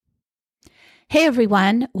Hey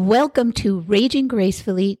everyone, welcome to Raging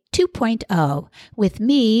Gracefully 2.0 with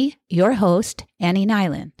me, your host, Annie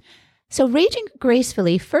Nyland. So Raging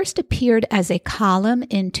Gracefully first appeared as a column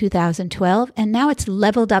in 2012, and now it's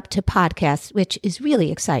leveled up to podcast, which is really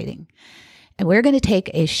exciting. And we're going to take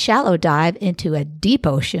a shallow dive into a deep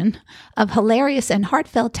ocean of hilarious and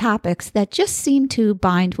heartfelt topics that just seem to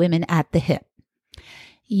bind women at the hip.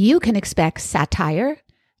 You can expect satire,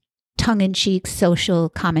 tongue-in-cheek social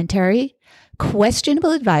commentary,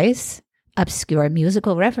 questionable advice, obscure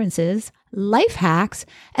musical references, life hacks,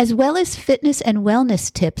 as well as fitness and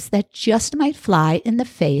wellness tips that just might fly in the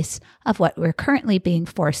face of what we're currently being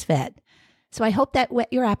force-fed. So I hope that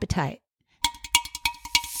whet your appetite.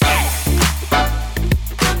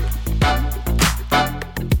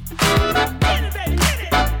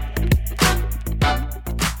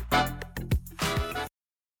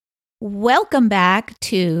 Welcome back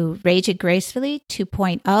to Raging Gracefully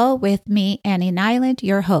 2.0 with me, Annie Nyland,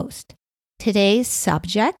 your host. Today's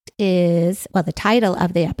subject is, the title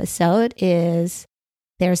of the episode is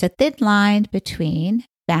There's a Thin Line Between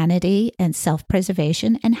Vanity and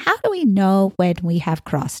Self-Preservation, and How Do We Know When We Have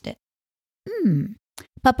Crossed It?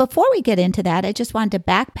 But before we get into that, I just wanted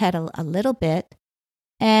to backpedal a little bit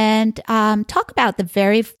and talk about the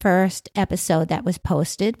very first episode that was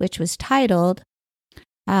posted, which was titled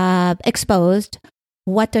Exposed,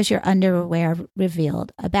 What Does Your Underwear Reveal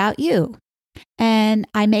About You? And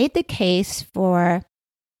I made the case for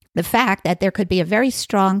the fact that there could be a very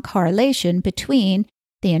strong correlation between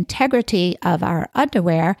the integrity of our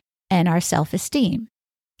underwear and our self-esteem.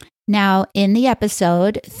 Now, in the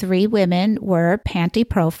episode, 3 women were panty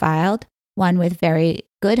profiled, one with very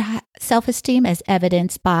good self-esteem as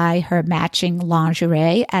evidenced by her matching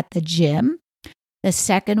lingerie at the gym. The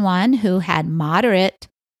second one, who had moderate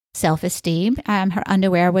self-esteem, her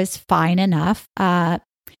underwear was fine enough.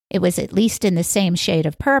 It was at least in the same shade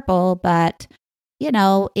of purple, but,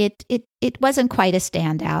 it wasn't quite a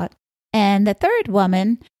standout. And the third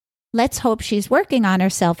woman, let's hope she's working on her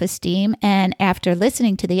self-esteem. And after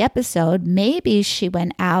listening to the episode, maybe she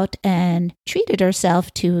went out and treated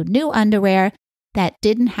herself to new underwear that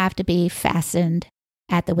didn't have to be fastened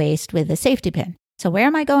at the waist with a safety pin. So where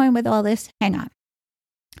am I going with all this? Hang on.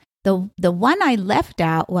 The one I left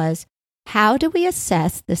out was, how do we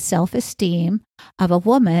assess the self-esteem of a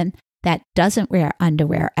woman that doesn't wear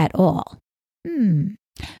underwear at all?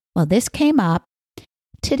 Well, this came up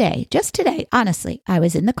today, just today, honestly. I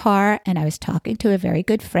was in the car and I was talking to a very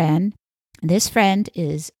good friend. This friend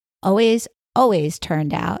is always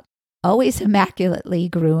turned out, always immaculately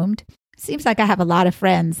groomed. Seems like I have a lot of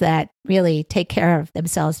friends that really take care of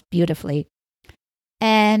themselves beautifully.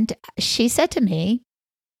 And she said to me,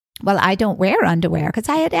 well, I don't wear underwear, because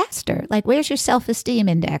I had asked her, where's your self-esteem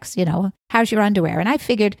index? How's your underwear? And I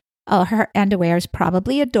figured, her underwear is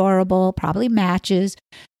probably adorable, probably matches,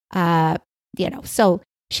 So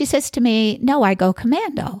she says to me, no, I go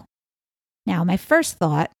commando. Now, my first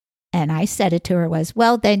thought, and I said it to her, was,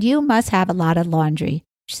 well, then you must have a lot of laundry.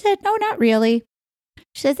 She said, no, not really.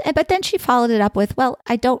 She says, but then she followed it up with, well,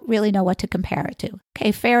 I don't really know what to compare it to.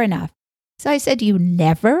 Okay, fair enough. So I said, you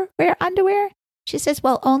never wear underwear? She says,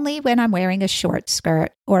 well, only when I'm wearing a short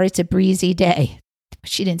skirt or it's a breezy day.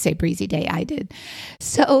 She didn't say breezy day, I did.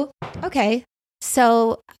 So, okay.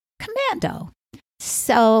 So, commando.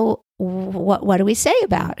 So, what do we say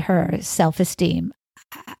about her self-esteem?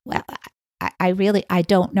 Well, I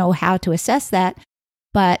don't know how to assess that,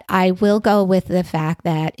 but I will go with the fact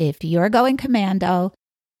that if you're going commando,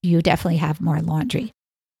 you definitely have more laundry.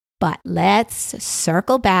 But let's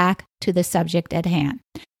circle back to the subject at hand.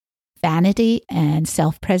 Vanity and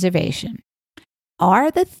self-preservation. Are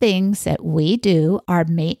the things that we do, our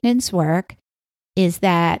maintenance work, is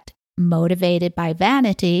that motivated by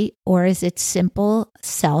vanity, or is it simple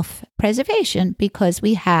self-preservation because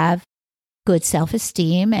we have good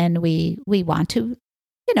self-esteem and we want to,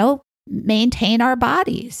 maintain our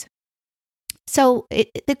bodies? So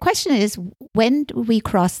the question is, when do we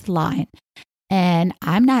cross the line? And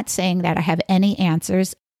I'm not saying that I have any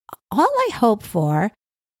answers. All I hope for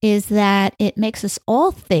is that it makes us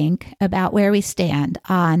all think about where we stand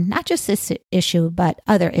on not just this issue, but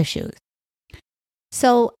other issues.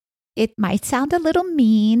 So it might sound a little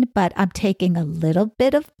mean, but I'm taking a little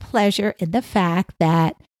bit of pleasure in the fact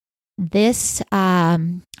that this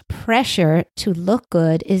pressure to look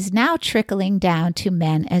good is now trickling down to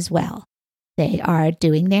men as well. They are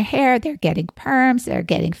doing their hair, they're getting perms, they're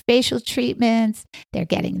getting facial treatments, they're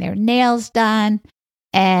getting their nails done,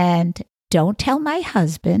 and don't tell my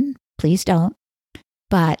husband, please don't,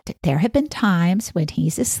 but there have been times when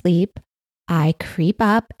he's asleep, I creep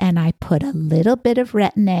up and I put a little bit of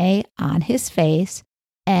Retin-A on his face.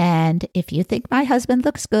 And if you think my husband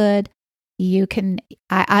looks good, you can,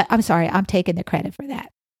 I'm sorry, I'm taking the credit for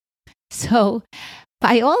that. So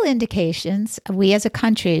by all indications, we as a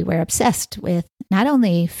country, we're obsessed with not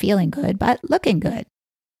only feeling good, but looking good.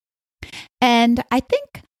 And I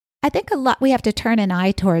think a lot, we have to turn an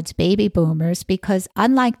eye towards baby boomers because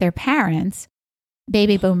unlike their parents,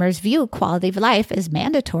 baby boomers view quality of life as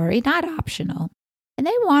mandatory, not optional. And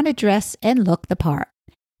they want to dress and look the part.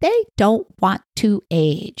 They don't want to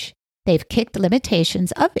age. They've kicked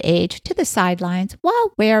limitations of age to the sidelines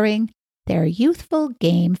while wearing their youthful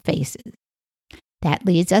game faces. That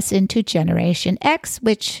leads us into Generation X,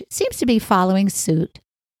 which seems to be following suit.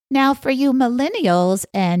 Now, for you millennials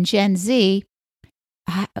and Gen Z,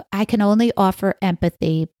 I can only offer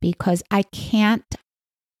empathy because I cannot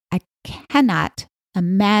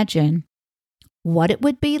imagine what it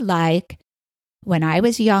would be like when I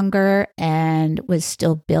was younger and was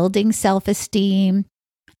still building self-esteem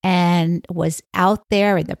and was out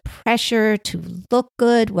there, and the pressure to look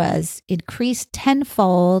good was increased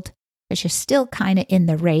tenfold, but you're still kind of in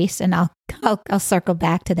the race. And I'll circle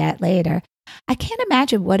back to that later. I can't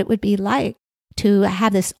imagine what it would be like to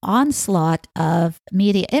have this onslaught of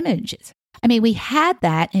media images. I mean, we had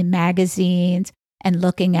that in magazines and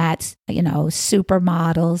looking at,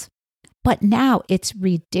 supermodels, but now it's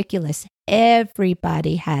ridiculous.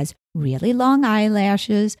 Everybody has really long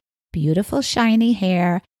eyelashes, beautiful shiny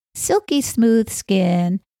hair, silky smooth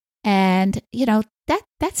skin, and,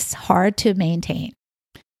 that's hard to maintain.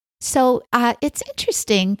 So it's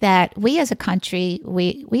interesting that we as a country,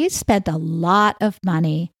 we spent a lot of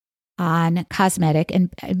money on cosmetic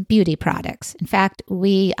and beauty products. In fact,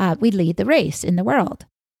 we lead the race in the world,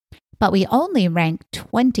 but we only rank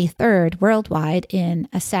 23rd worldwide in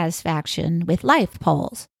a satisfaction with life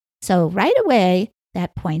polls. So right away,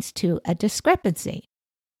 that points to a discrepancy.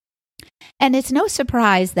 And it's no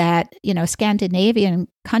surprise that, Scandinavian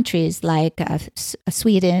countries like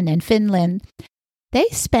Sweden and Finland, they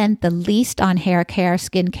spend the least on hair care,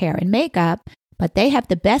 skin care, and makeup, but they have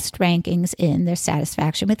the best rankings in their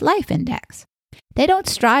satisfaction with life index. They don't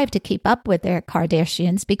strive to keep up with their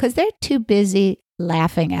Kardashians because they're too busy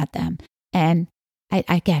laughing at them. And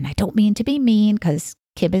I don't mean to be mean because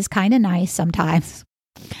Kim is kind of nice sometimes.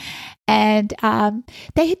 And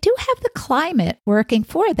they do have the climate working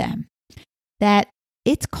for them, that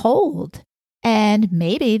it's cold. And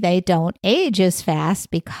maybe they don't age as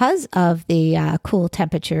fast because of the cool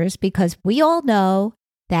temperatures, because we all know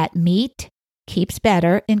that meat keeps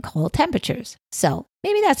better in cold temperatures. So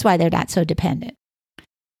maybe that's why they're not so dependent.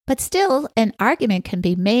 But still, an argument can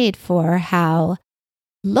be made for how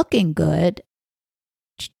looking good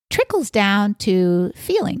trickles down to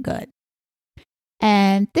feeling good.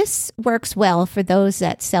 And this works well for those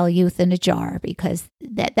that sell youth in a jar, because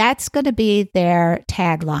that's going to be their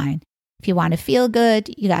tagline. If you want to feel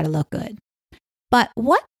good, you got to look good. But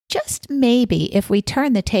what just maybe if we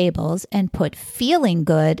turn the tables and put feeling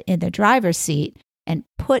good in the driver's seat and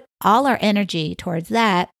put all our energy towards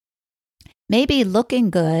that, maybe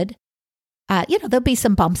looking good, there'll be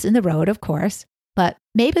some bumps in the road, of course, but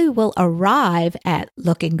maybe we'll arrive at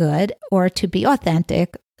looking good, or to be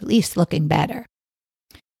authentic, at least looking better.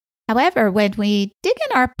 However, when we dig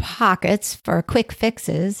in our pockets for quick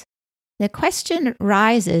fixes, the question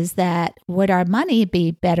rises that would our money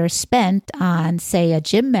be better spent on, say, a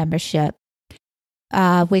gym membership,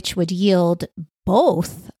 which would yield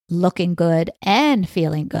both looking good and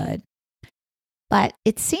feeling good? But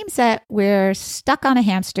it seems that we're stuck on a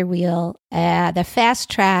hamster wheel, the fast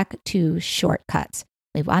track to shortcuts.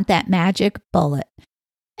 We want that magic bullet.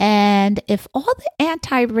 And if all the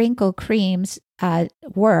anti-wrinkle creams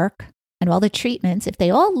work and all the treatments, if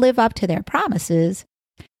they all live up to their promises,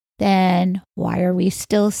 then why are we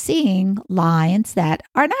still seeing lines that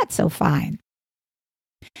are not so fine?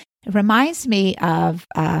 It reminds me of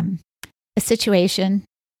a situation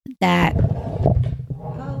that,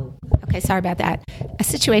 sorry about that. A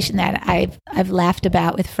situation that I've laughed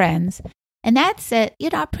about with friends. And that's that,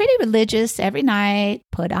 I'm pretty religious every night,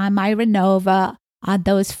 put on my Renova on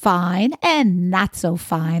those fine and not so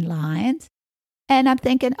fine lines. And I'm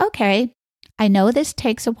thinking, okay, I know this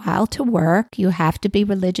takes a while to work. You have to be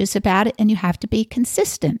religious about it and you have to be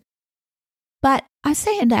consistent. But I'm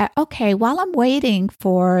saying that, okay, while I'm waiting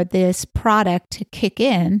for this product to kick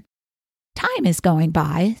in, time is going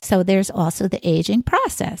by. So there's also the aging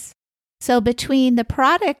process. So between the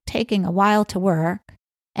product taking a while to work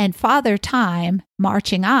and Father Time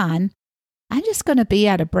marching on, I'm just going to be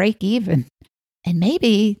at a break even. And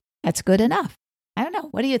maybe that's good enough. I don't know.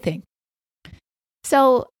 What do you think?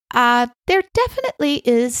 So there definitely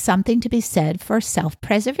is something to be said for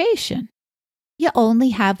self-preservation. You only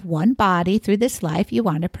have one body through this life. You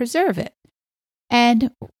want to preserve it.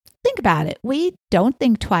 And think about it. We don't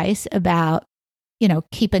think twice about,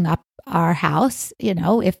 keeping up our house.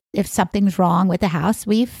 If something's wrong with the house,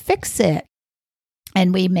 we fix it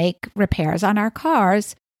and we make repairs on our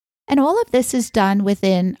cars. And all of this is done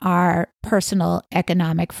within our personal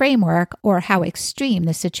economic framework or how extreme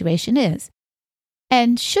the situation is.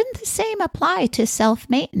 And shouldn't the same apply to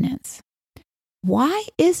self-maintenance? Why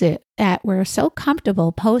is it that we're so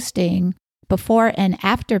comfortable posting before and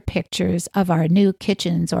after pictures of our new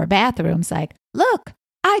kitchens or bathrooms like, look,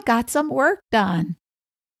 I got some work done.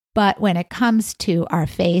 But when it comes to our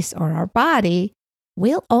face or our body,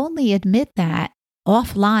 we'll only admit that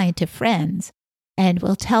offline to friends, and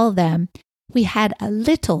we'll tell them we had a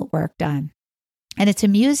little work done. And it's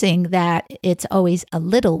amusing that it's always a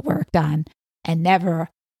little work done and never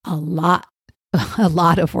a lot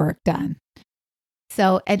of work done.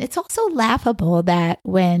 So, and it's also laughable that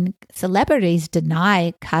when celebrities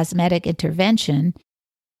deny cosmetic intervention,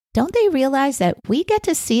 don't they realize that we get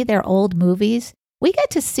to see their old movies? We get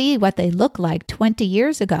to see what they look like 20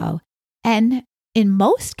 years ago. And in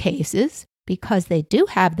most cases, because they do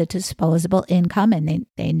have the disposable income and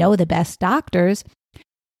they know the best doctors,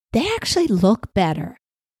 they actually look better.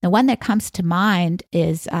 The one that comes to mind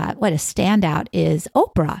is, what a standout is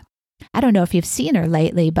Oprah. I don't know if you've seen her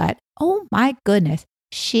lately, but oh my goodness,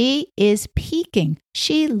 she is peaking.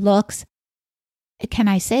 She looks, can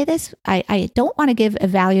I say this? I don't want to give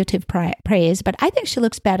evaluative praise, but I think she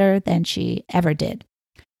looks better than she ever did.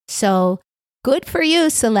 So good for you,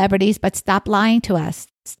 celebrities, but stop lying to us.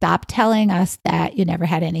 Stop telling us that you never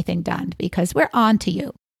had anything done because we're on to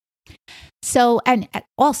you. So, and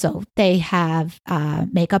also they have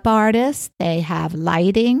makeup artists, they have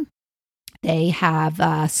lighting, they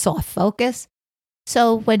have soft focus.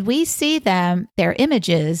 So when we see them, their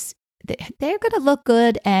images, they're going to look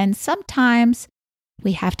good. And sometimes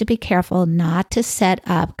we have to be careful not to set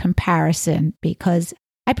up comparison because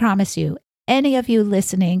I promise you, any of you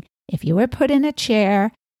listening, if you were put in a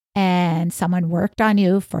chair and someone worked on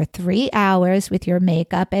you for 3 hours with your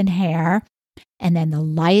makeup and hair, and then the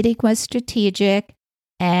lighting was strategic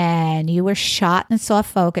and you were shot in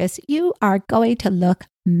soft focus, you are going to look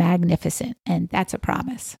magnificent. And that's a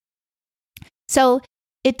promise. So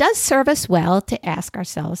it does serve us well to ask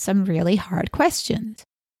ourselves some really hard questions.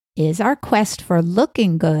 Is our quest for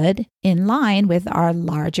looking good in line with our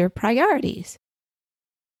larger priorities?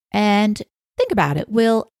 And think about it.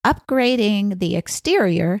 Will upgrading the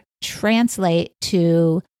exterior translate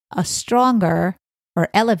to a stronger or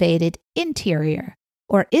elevated interior?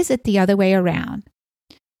 Or is it the other way around?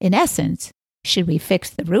 In essence, should we fix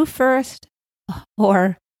the roof first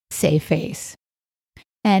or save face?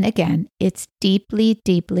 And again, it's deeply,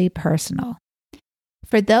 deeply personal.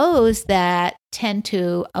 For those that tend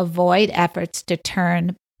to avoid efforts to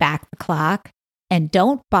turn back the clock and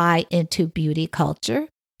don't buy into beauty culture,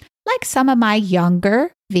 like some of my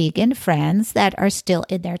younger vegan friends that are still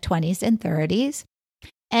in their 20s and 30s,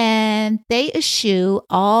 and they eschew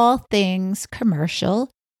all things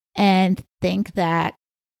commercial and think that,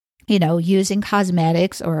 using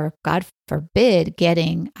cosmetics or, God forbid,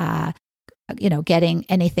 getting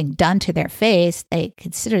anything done to their face, they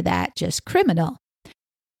consider that just criminal.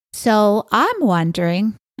 So I'm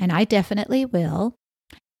wondering, and I definitely will,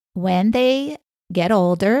 when they get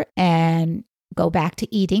older and go back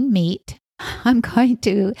to eating meat, I'm going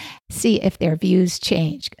to see if their views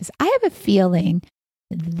change because I have a feeling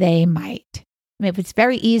they might. I mean, it's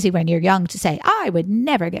very easy when you're young to say, I would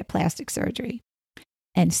never get plastic surgery.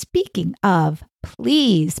 And speaking of,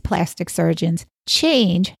 please, plastic surgeons,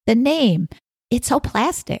 change the name. It's so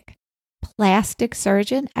plastic. Plastic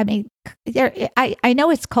surgeon. I mean, I know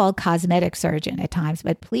it's called cosmetic surgeon at times,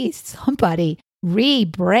 but please, somebody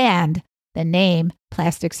rebrand the name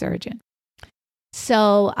plastic surgeon.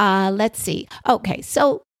 So let's see. Okay,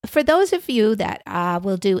 so for those of you that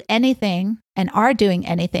will do anything and are doing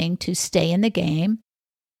anything to stay in the game,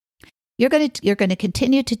 you're going to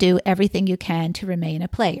continue to do everything you can to remain a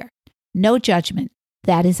player. No judgment.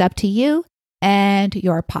 That is up to you and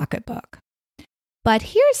your pocketbook. But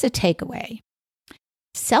here's the takeaway.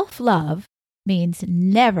 Self-love means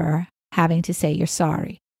never having to say you're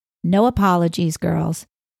sorry. No apologies, girls.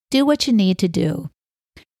 Do what you need to do.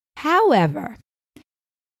 However,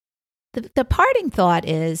 the parting thought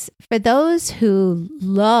is for those who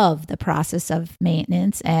love the process of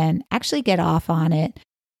maintenance and actually get off on it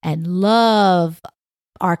and love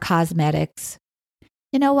our cosmetics,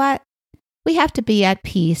 you know what? We have to be at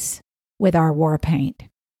peace with our war paint.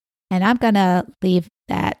 And I'm going to leave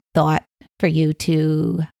that thought for you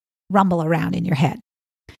to rumble around in your head.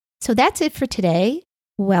 So that's it for today.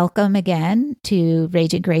 Welcome again to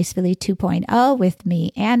Raging Gracefully 2.0 with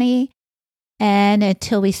me, Annie. And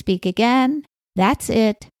until we speak again, that's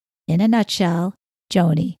it. In a nutshell,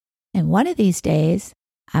 Joni. And one of these days,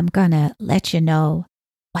 I'm going to let you know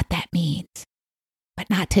what that means. But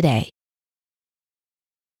not today.